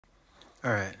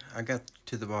Alright, I got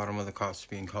to the bottom of the cops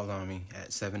being called on me at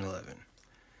 7-Eleven.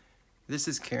 This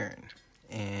is Karen,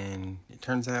 and it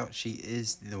turns out she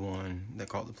is the one that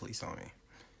called the police on me.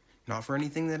 Not for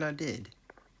anything that I did.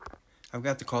 I've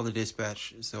got to call the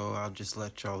dispatch, so I'll just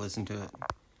let y'all listen to it.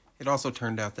 It also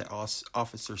turned out that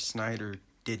Officer Schneider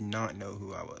did not know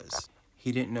who I was.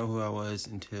 He didn't know who I was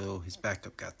until his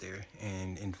backup got there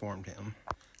and informed him.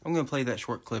 I'm going to play that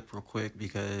short clip real quick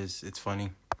because it's funny,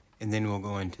 and then we'll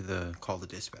go into the call the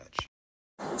dispatch.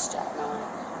 Is Jack knowing?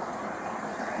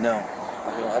 No,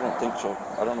 I don't think so.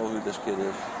 I don't know who this kid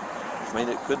is. I mean,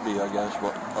 it could be, I guess,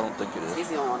 but I don't think it is. He's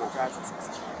the only one that drives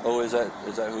this. Oh, is that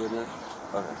who it is?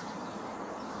 Okay.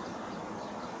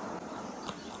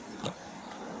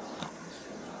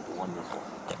 Wonderful.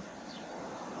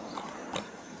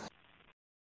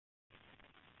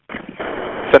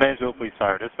 San Angelo Police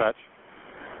Fire Dispatch.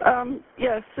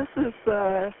 Yes, this is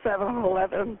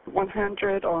 7-Eleven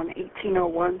 100 on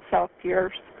 1801 South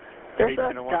Pierce. There's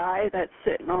a guy that's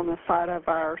sitting on the side of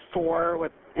our store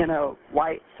in a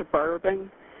white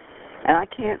Suburban, and I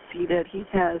can't see that he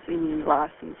has any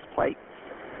license plates.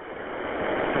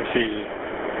 I see.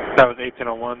 That was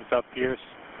 1801 South Pierce?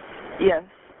 Yes.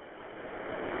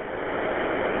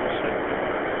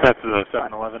 That's the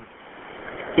 7-Eleven?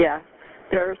 Yeah.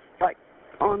 There's, like,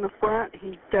 on the front,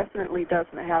 he definitely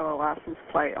doesn't have a license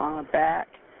plate. On the back,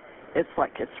 it's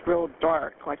like it's real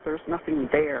dark, like there's nothing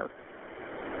there.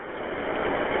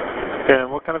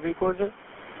 And what kind of vehicle is it?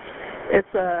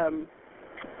 It's an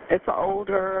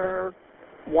older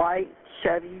white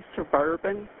Chevy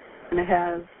Suburban, and it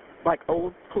has like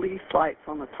old police lights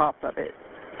on the top of it.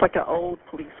 It's like an old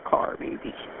police car,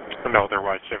 maybe. No, they're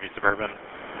white Chevy Suburban.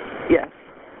 Yes.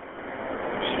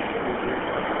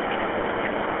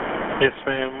 Yes,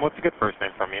 ma'am. What's a good first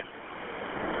name from you?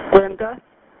 Linda?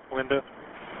 Linda?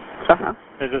 Uh-huh.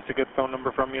 Is this a good phone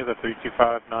number from you, the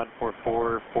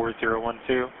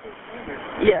 325-944-4012?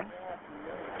 Yes.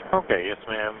 Okay, yes,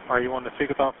 ma'am. Are you wanting to speak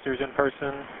with officers in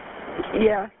person?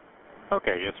 Yeah.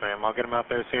 Okay, yes, ma'am. I'll get them out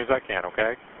there as soon as I can,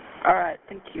 okay? All right,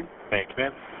 thank you. Thank you,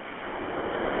 ma'am.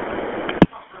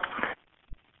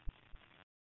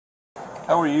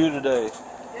 How are you today?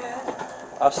 Good.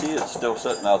 I see it still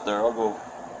sitting out there. I'll go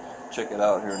check it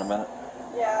out here in a minute.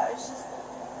 Yeah, it's just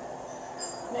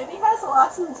maybe it has a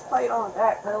license plate on the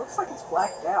back, but it looks like it's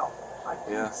blacked out. I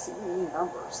can't see any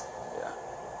numbers. Yeah.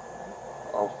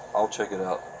 I'll check it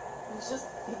out.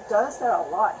 He does that a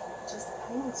lot. He just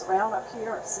hangs around up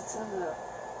here and sits in the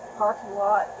parking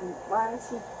lot, and why is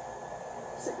he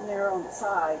sitting there on the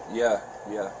side? Yeah.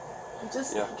 He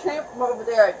came from over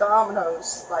there at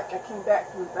Domino's. Like, I came back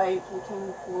from the bank, he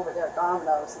came from over there at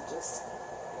Domino's and just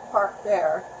parked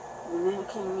there. And then he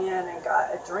came in and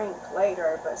got a drink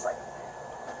later, but it's like,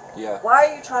 why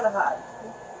are you trying to hide?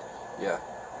 Yeah.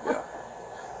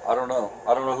 I don't know.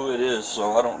 I don't know who it is,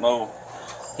 so I don't know.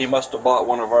 He must have bought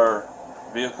one of our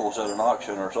vehicles at an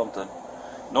auction or something.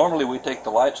 Normally we take the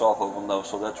lights off of them though,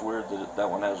 so that's weird that that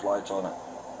one has lights on it.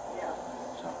 Yeah.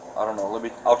 So, I don't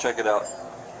know. I'll check it out.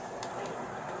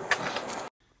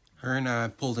 Her and I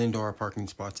pulled into our parking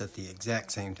spots at the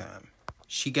exact same time.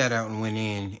 She got out and went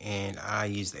in, and I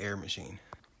used the air machine.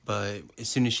 But as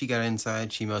soon as she got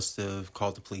inside, she must have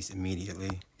called the police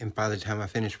immediately. And by the time I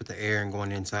finished with the air and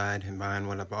going inside and buying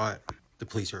what I bought, the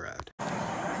police arrived.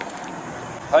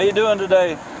 How you doing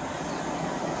today?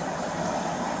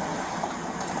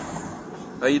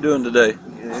 How you doing today?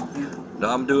 Good. No,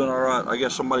 I'm doing all right. I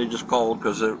guess somebody just called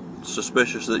because they're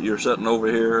suspicious that you're sitting over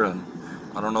here, and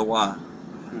I don't know why.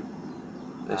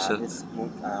 They said. I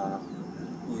don't know.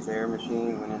 Used the air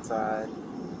machine, went inside,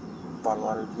 bought a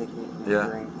lottery ticket, and a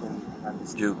drink, and I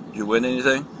just... Did you win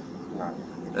anything? No.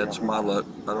 That's my luck.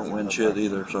 I don't win shit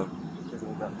either, so.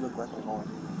 Doesn't look like I'm going.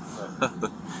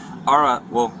 All right,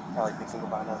 well. Probably fixing to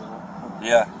buy another one.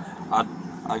 Yeah,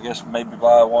 I guess maybe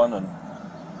buy one and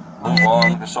move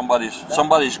on, because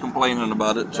somebody's complaining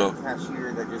about it, so.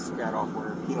 Cashier that just got off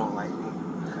work, he don't like me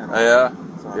at all. Yeah,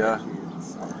 so yeah.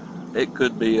 It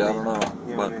could be, I don't know,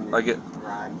 but I get.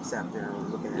 Sat there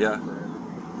looking at Yeah. it forever.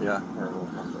 Yeah.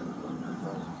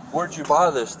 Where'd you buy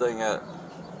this thing at?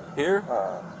 Here?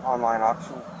 Online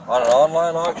auction. On an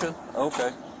online auction?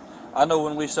 Okay. I know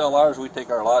when we sell ours, we take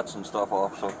our lights and stuff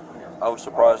off, so I was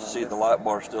surprised to see the light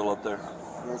bar still up there.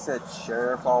 It said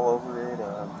sheriff all over it.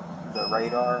 The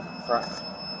radar,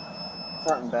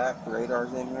 front and back, the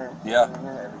radar's in here. Yeah.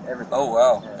 Everything. Oh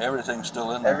wow, Yeah. everything's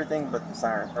still in there. Everything but the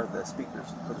siren, or the speakers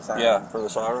for the siren. Yeah, for the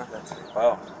siren? That's it.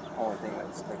 Wow. Only thing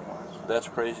that's taken off. That's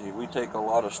crazy. We take a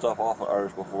lot of stuff off of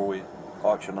ours before we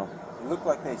auction them. It looked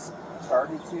like they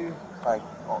started to, like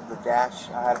the dash.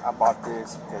 I bought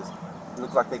this because it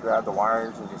looked like they grabbed the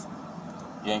wires and just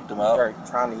Yanked them out? Started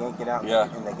trying to yank it out, Yeah.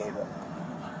 and they gave up.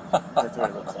 That's what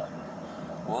it looks like.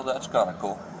 Well, that's kind of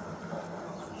cool.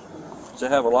 Does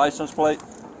it have a license plate?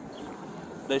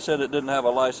 They said it didn't have a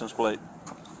license plate.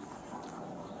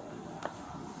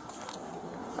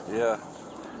 Yeah.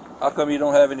 How come you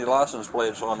don't have any license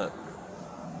plates on it?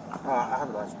 I have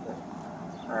a license plate.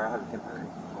 Or I have a temporary.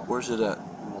 Where's it at?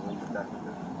 In the back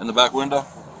window. In the back window?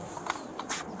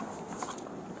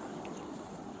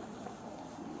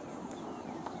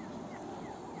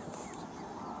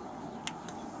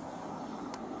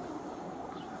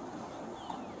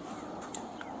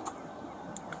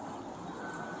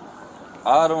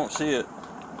 I don't see it.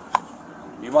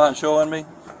 You mind showing me?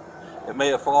 It may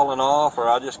have fallen off, or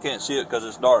I just can't see it because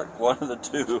it's dark. One of the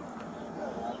two.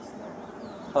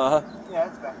 Huh? Yeah,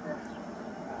 it's back there.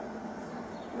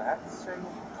 Do I have to show you?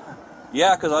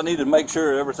 Yeah, because I need to make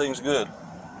sure everything's good.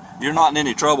 You're not in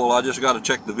any trouble. I just got to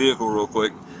check the vehicle real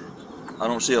quick. I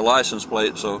don't see a license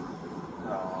plate, so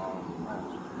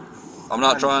I'm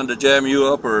not trying to jam you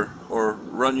up or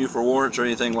run you for warrants or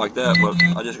anything like that, but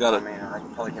I just got to... I mean, I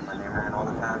can probably get my name around all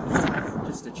the time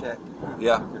just to check.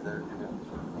 Yeah.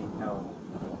 No.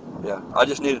 Yeah, I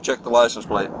just need to check the license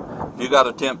plate. If you got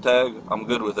a temp tag, I'm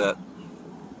good with that.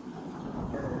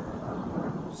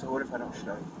 So what if I don't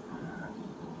show you?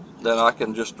 Then I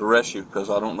can just arrest you because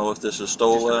I don't know if this is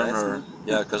stolen Just arrest or... me?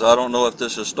 Yeah, because I don't know if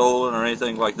this is stolen or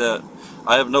anything like that.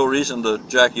 I have no reason to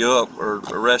jack you up or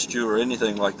arrest you or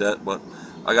anything like that, but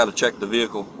I got to check the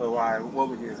vehicle. But why? What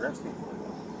would you arrest me for?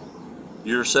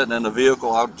 You're sitting in a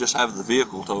vehicle, I'll just have the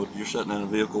vehicle towed. You're sitting in a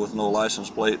vehicle with no license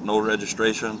plate, no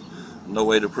registration, no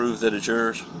way to prove that it's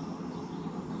yours. Do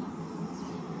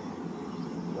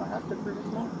I have to prove it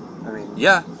now? I mean...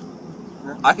 Yeah,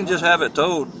 I can just have it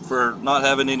towed for not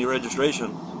having any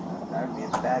registration. That would be a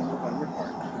bad move on your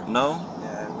part. No?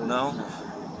 Yeah, it would. No?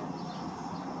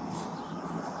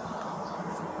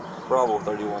 Bravo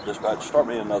 31 dispatch, start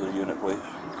me another unit, please.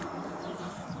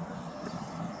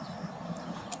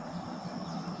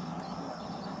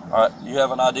 Alright, you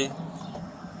have an ID?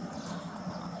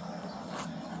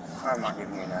 I'm not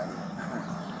giving you an ID.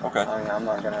 Okay. I mean, I'm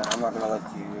not gonna let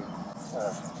you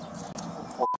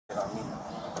force it on me.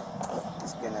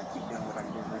 Just gonna keep doing what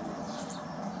I'm doing right now.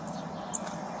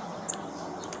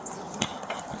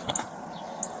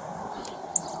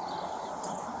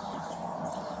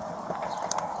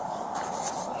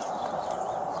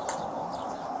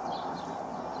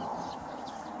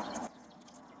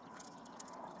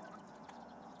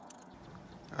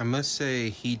 I must say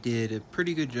he did a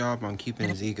pretty good job on keeping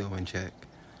his ego in check,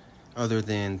 other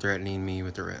than threatening me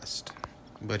with arrest.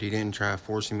 But he didn't try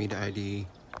forcing me to ID,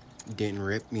 didn't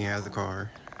rip me out of the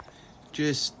car,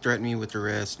 just threatened me with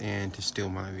arrest and to steal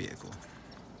my vehicle.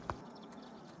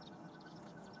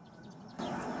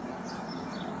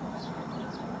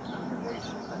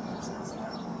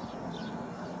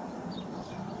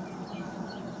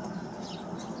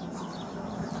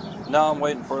 Now I'm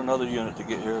waiting for another unit to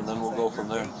get here and then we'll go from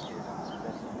there.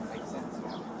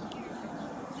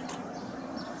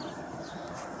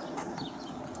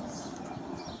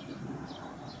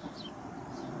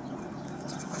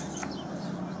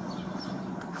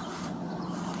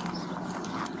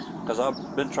 Because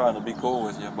I've been trying to be cool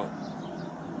with you, but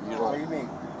you Well, don't. you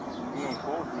ain't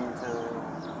cool with me until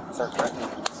you start threatening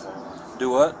me. So. Do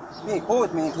what? You ain't cool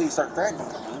with me until you start threatening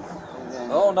me. And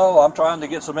then, Oh no, I'm trying to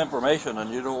get some information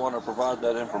and you don't want to provide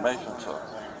that information, so.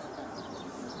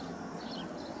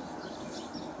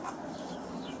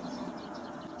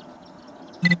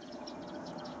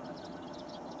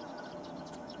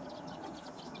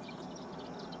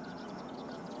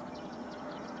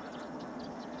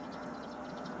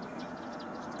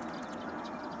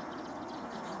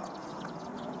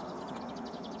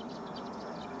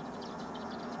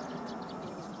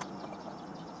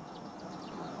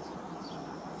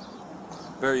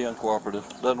 Very uncooperative.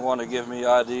 Doesn't want to give me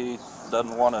ID.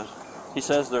 Doesn't want to. He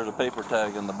says there's a paper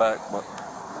tag in the back, but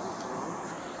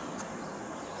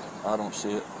I don't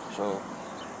see it. So.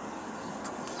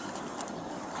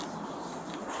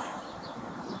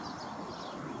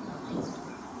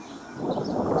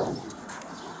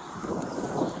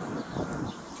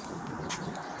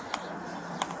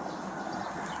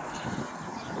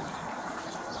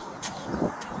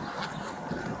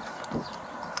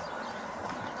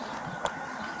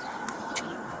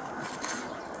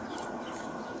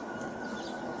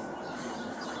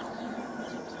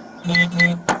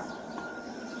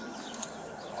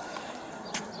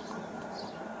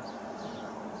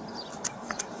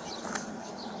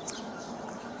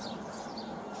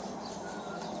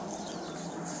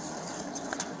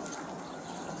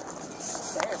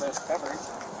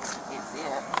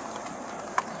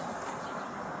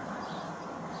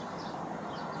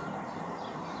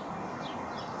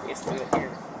 Just leave it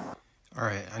here.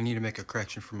 Alright, I need to make a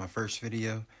correction from my first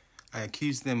video. I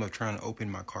accused them of trying to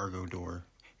open my cargo door,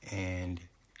 and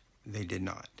they did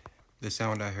not. The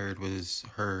sound I heard was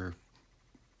her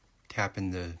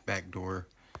tapping the back door,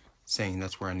 saying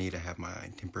that's where I need to have my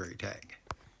temporary tag.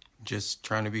 Just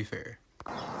trying to be fair.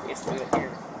 Just leave it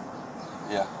here.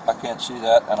 Yeah, I can't see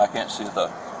that, and I can't see the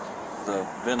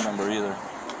VIN number either.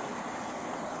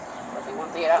 If you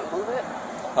want to get out and move it.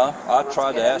 Huh? I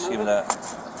tried to ask him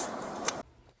that.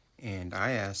 And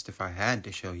I asked if I had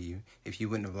to show you. If you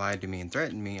wouldn't have lied to me and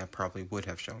threatened me, I probably would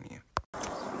have shown you.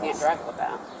 You can't drive it with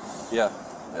that. Yeah,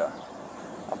 yeah.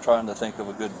 I'm trying to think of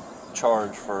a good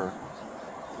charge for...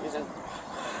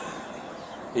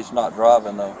 He's not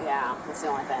driving, though. Yeah, that's the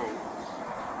only thing.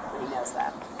 He knows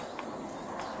that.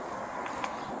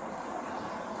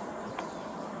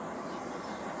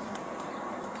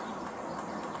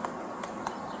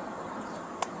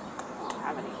 I don't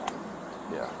have anything.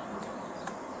 Yeah.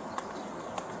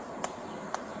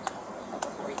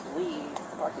 Before he leaves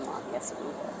the parking lot, he has to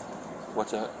move it.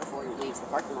 What's that? Before he leaves the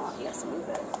parking lot, he has to move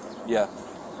it. Yeah.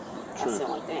 That's True. the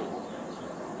only thing.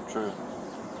 True.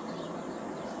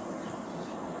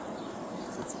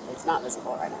 It's not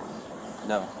visible right now.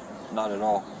 No, not at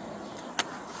all.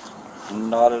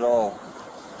 Not at all.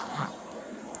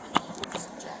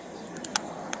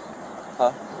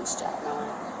 Huh? It's Jack Miller.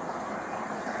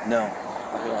 No,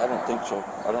 I don't think so.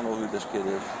 I don't know who this kid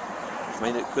is. I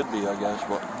mean, it could be, I guess,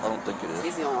 but I don't think it is.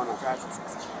 He's the only one that drives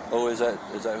this. Oh, is that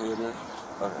who it is?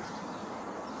 Okay.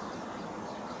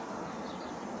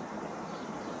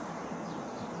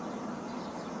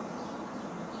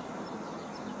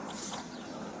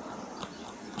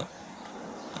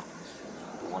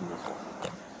 Wonderful.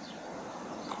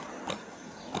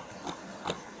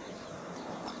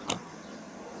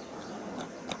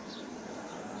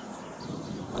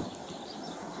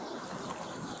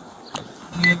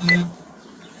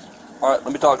 All right,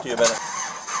 let me talk to you a minute.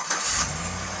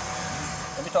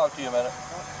 Let me talk to you a minute.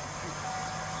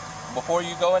 Before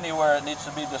you go anywhere, it needs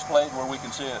to be displayed where we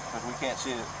can see it, because we can't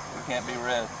see it. It can't be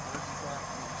read.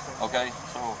 Okay,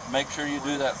 so make sure you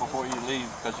do that before you leave,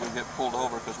 because you'll get pulled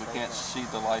over because we can't see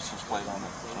the license plate on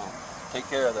it. So take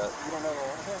care of that.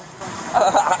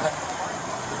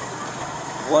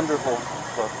 Wonderful.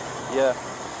 So, yeah,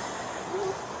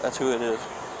 that's who it is.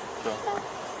 So,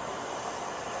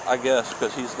 I guess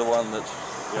because he's the one that's,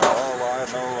 you know, oh, I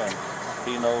know and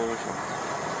he knows.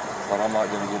 But I'm not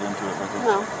going to get into it with him.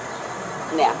 No.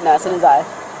 Yeah, no, as soon as I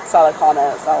saw the call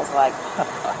notes, I was like...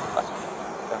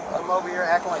 I'm over here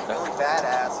acting like Billy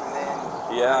Badass, and then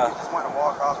you just want to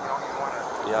walk off, you don't even want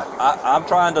to... Yeah, I'm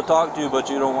trying to talk to you, but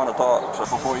you don't want to talk. So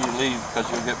before you leave, because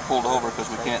you'll get pulled over because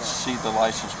we can't see the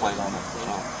license plate on it.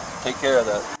 So take care of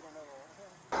that.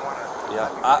 Yeah,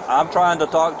 I'm trying to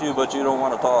talk to you, but you don't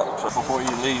want to talk. So before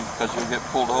you leave, because you'll get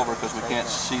pulled over because we can't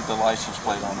see the license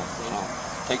plate on it. So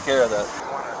take care of that.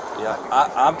 Yeah,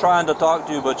 I'm trying to talk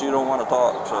to you, but you don't want to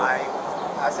talk. So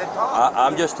I said talk.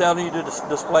 I'm just telling you to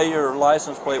display your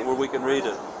license plate where we can read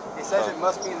it. It says it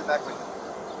must be in the back window.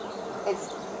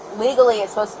 It's legally,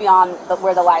 it's supposed to be on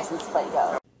where the license plate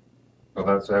goes. Well,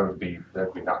 that would be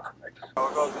not correct. So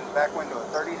it goes in the back window, a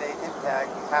 30-day pin tag,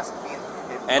 it has to be in the...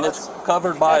 And it's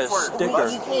covered by a sticker.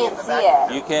 You can't see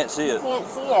it. You can't see You it. can't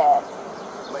see it.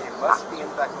 But it must be in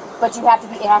the back window. But you have to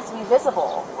be. It has to be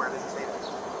visible. Where does it say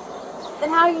that? Then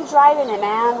how are you driving it,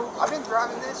 man? I've been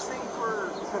driving this thing for...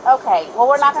 Okay. Well,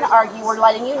 we're not going to argue. We're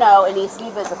letting you know it needs to be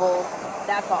visible.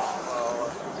 That's all.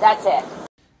 That's it.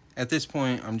 At this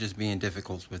point, I'm just being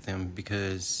difficult with him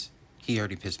because he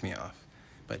already pissed me off.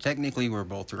 But technically, we're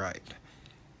both right.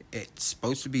 It's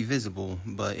supposed to be visible,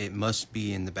 but it must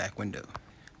be in the back window.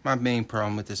 My main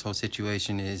problem with this whole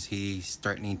situation is he's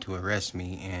threatening to arrest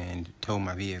me and tow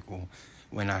my vehicle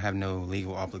when I have no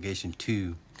legal obligation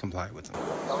to comply with him.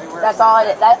 That's all it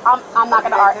is. I'm not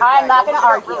going to argue. I'm not going to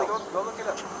argue.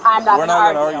 I'm not We're going not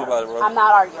to going to argue about it, bro. I'm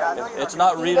not arguing. It's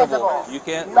not Be readable. visible. You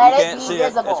can't see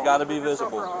visible. it. It's got to be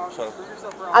visible. So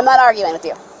I'm not arguing with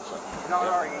you. You're not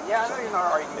arguing. Yeah, I know you're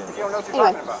not arguing because you don't know what you're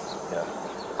talking about. yeah.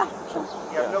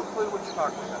 You have no clue what you're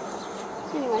talking about.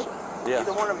 Anyway. Yeah.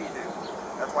 Neither one of you do.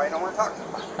 That's why you don't want to talk to me.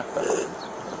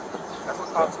 That's what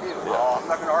cops do. Yeah. Oh, I'm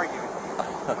not going to argue with you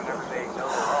whenever they know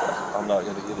they're wrong. I'm not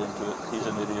going to get into it. He's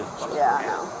an idiot. So. Yeah, I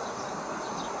know.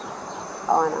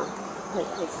 Oh, I know.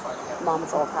 His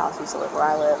mom's old house used to live where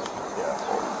I live. Yeah.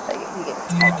 He gets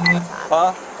called all the time.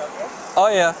 Huh? Oh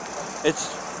yeah.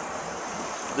 It's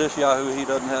this Yahoo. He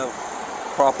doesn't have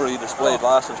properly displayed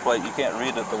license plate. You can't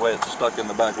read it the way it's stuck in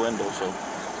the back window. So.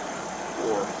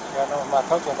 Yeah, I know my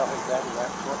coach, I know his daddy, right?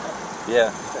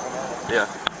 Yeah. Yeah.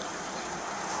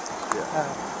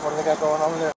 What do they got going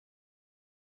on there?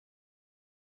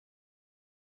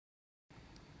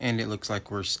 And it looks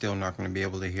like we're still not going to be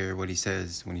able to hear what he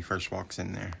says when he first walks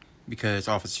in there, because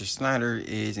Officer Schneider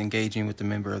is engaging with a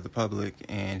member of the public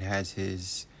and has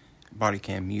his body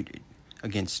cam muted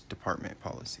against department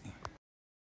policy.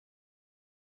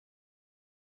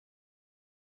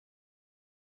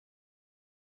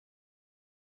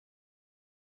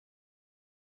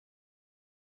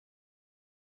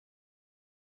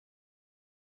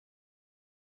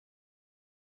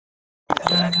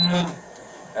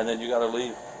 And then you got to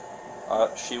leave.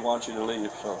 She wants you to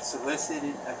leave, so.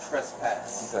 Solicited a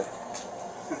trespass. Okay.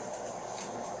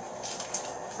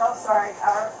 So sorry,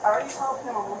 I already told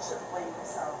him I want you to leave,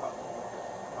 so.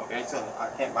 Okay, so I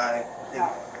can't buy.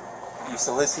 You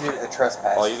solicited a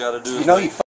trespass. All you got to do is. You know you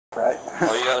f***ed, right?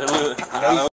 All you got to do is.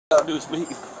 All you got to do is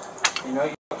leave. You know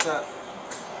you f***ed up.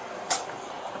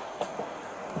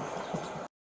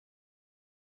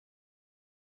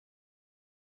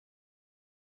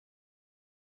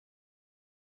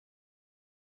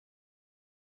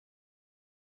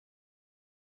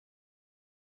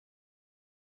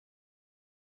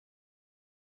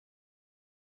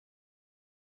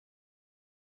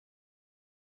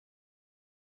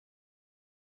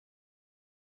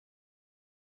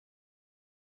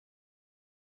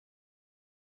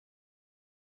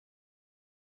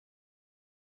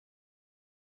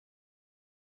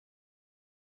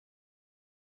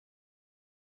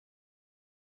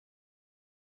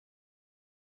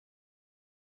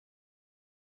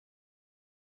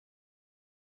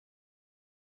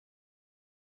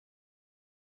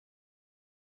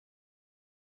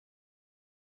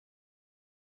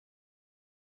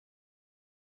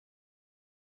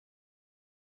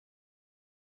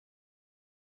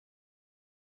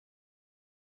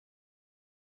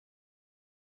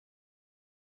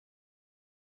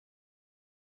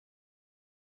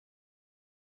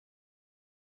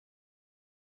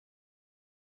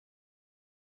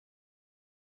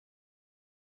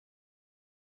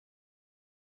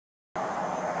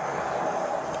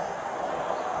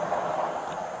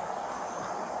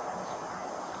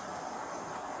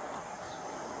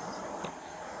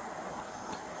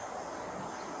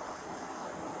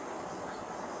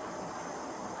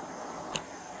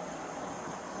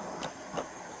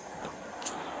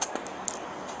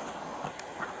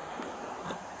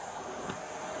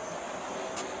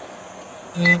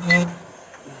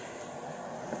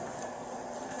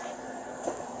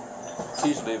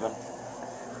 He's leaving.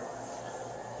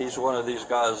 He's one of these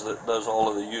guys that does all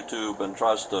of the YouTube and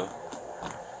tries to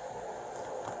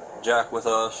jack with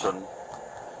us and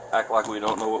act like we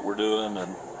don't know what we're doing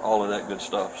and all of that good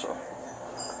stuff. So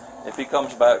if he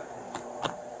comes back,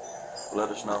 let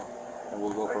us know and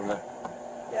we'll go from there.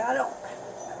 Yeah, I don't.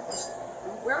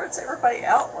 Where is everybody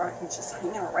out where I can just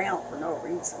hanging around for no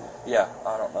reason? Yeah,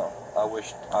 I don't know. I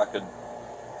wish I could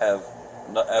have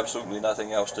absolutely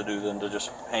nothing else to do than to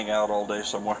just hang out all day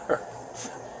somewhere.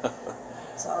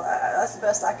 So that's the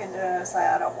best I can do is say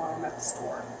I don't want them at the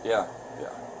store. Yeah.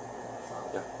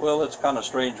 Well, it's kind of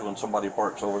strange when somebody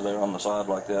parks over there on the side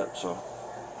like that, so.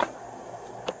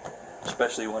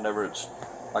 Especially whenever it's,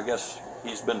 I guess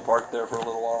he's been parked there for a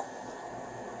little while.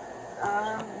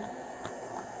 I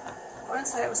wouldn't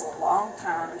say it was a long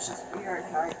time. It's just weird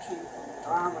how he came from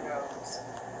Domino's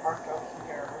parked over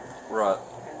here. Right.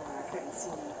 And I couldn't see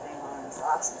anything on his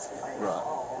license plate at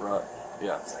all. Right.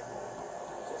 Yeah. It's like,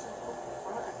 just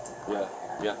front.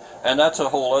 Yeah. And that's a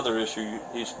whole other issue.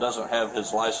 He doesn't have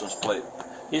his license plate.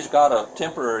 He's got a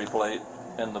temporary plate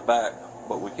in the back,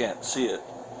 but we can't see it.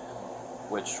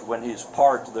 Which, when he's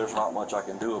parked, there's not much I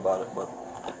can do about it. But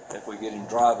if we get him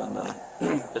driving, then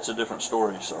it's a different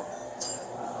story. So.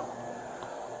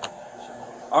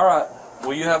 All right.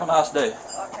 Well, you have a nice day.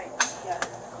 Okay. Yeah.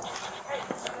 Hey,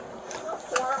 the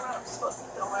form I'm supposed to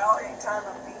fill out anytime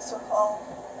a fees are called.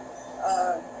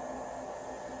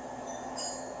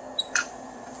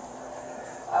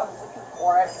 I was looking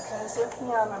for it because if him,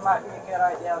 it might be a good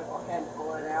idea to go ahead and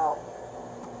pull it out.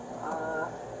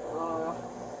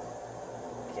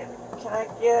 Can I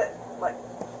get like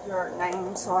your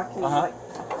name so I can like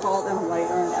call them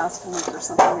later and ask them if there's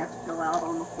something I have to fill out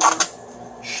on the form?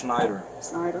 Schneider.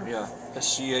 Schneider. Yeah.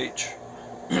 SCHNEIDER.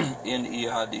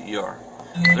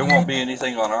 There won't be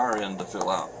anything on our end to fill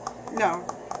out. No,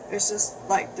 it's just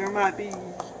like there might be.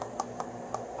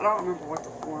 I don't remember what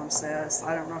the form says.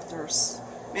 I don't know if there's.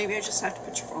 Maybe I just have to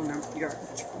put your phone number, your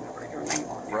name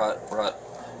on it. Right.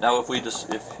 Now, if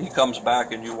he comes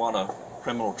back and you want a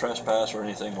criminal trespass or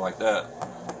anything like that,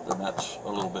 then that's a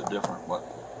little bit different. But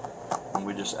when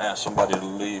we just ask somebody to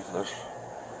leave, there's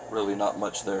really not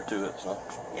much there to it. So.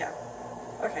 Yeah.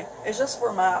 Okay. It's just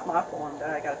for my form that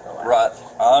I got to fill out. Right.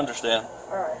 I understand.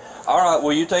 All right. All right.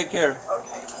 Well, you take care. Okay.